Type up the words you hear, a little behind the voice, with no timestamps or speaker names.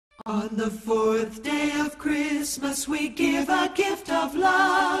On the fourth day of Christmas, we give a gift of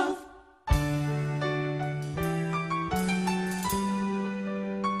love.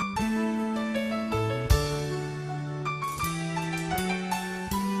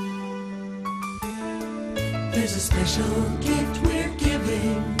 There's a special gift we're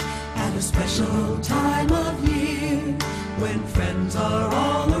giving at a special time of year, when friends are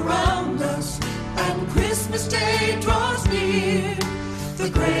all around us and Christmas Day draws near. The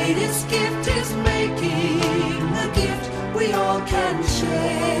greatest gift is making a gift we all can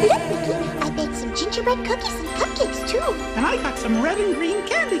share. I baked some gingerbread cookies and cupcakes too. And I got some red and green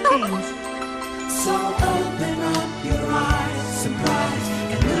candy canes. So open up your eyes, surprise,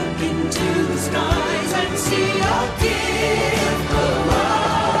 and look into the skies and see a gift of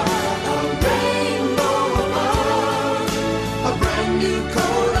love, a rainbow above, a brand new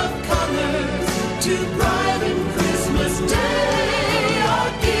coat of colors to brighten Christmas Day. A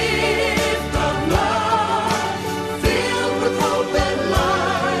gift of love, filled with hope and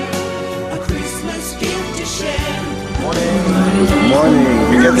light, a Christmas gift to share. Morning.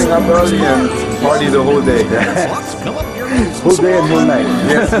 We're getting up early and party the whole day. Whole day and whole night.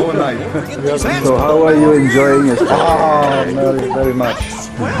 Yes, whole night. So how are you enjoying it? Very much.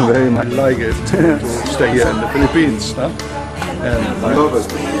 Very much like it. To stay here in the Philippines. Huh? And I love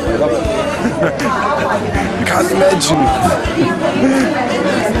it. I love it. You can't imagine.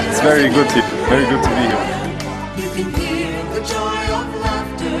 It's very good to be here. You can hear the joy of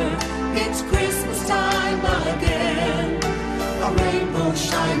laughter. It's Christmas time again. A rainbow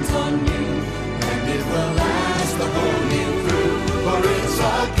shines on you, and it will last the whole year through. For it's a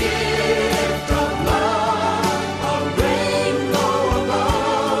gift of love, a rainbow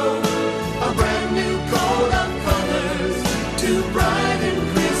above, a brand new coat of colors to brighten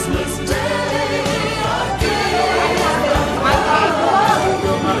Christmas Day. A gift of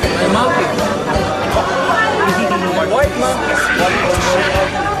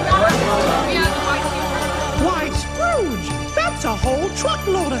Why, Scrooge, that's a whole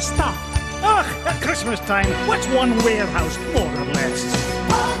truckload of stuff. Ugh, at Christmas time, what's one warehouse, more or less?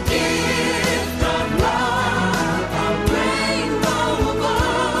 A gift of love, a rainbow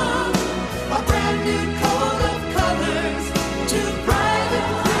above, a brand new coat of colors to brighten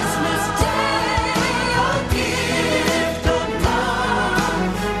Christmas Day. A gift of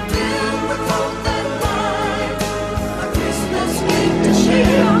love, filled with hope and light, a Christmas gift to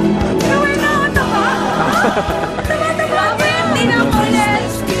share.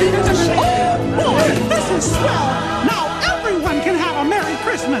 This is swell! Now everyone can have a Merry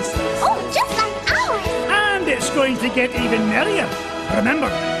Christmas! Oh, just like ours! And it's going to get even merrier. Remember,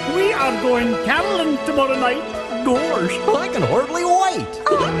 we are going caroling tomorrow night. Gosh! I can hardly wait.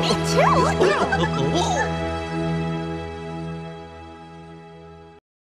 Oh, me too!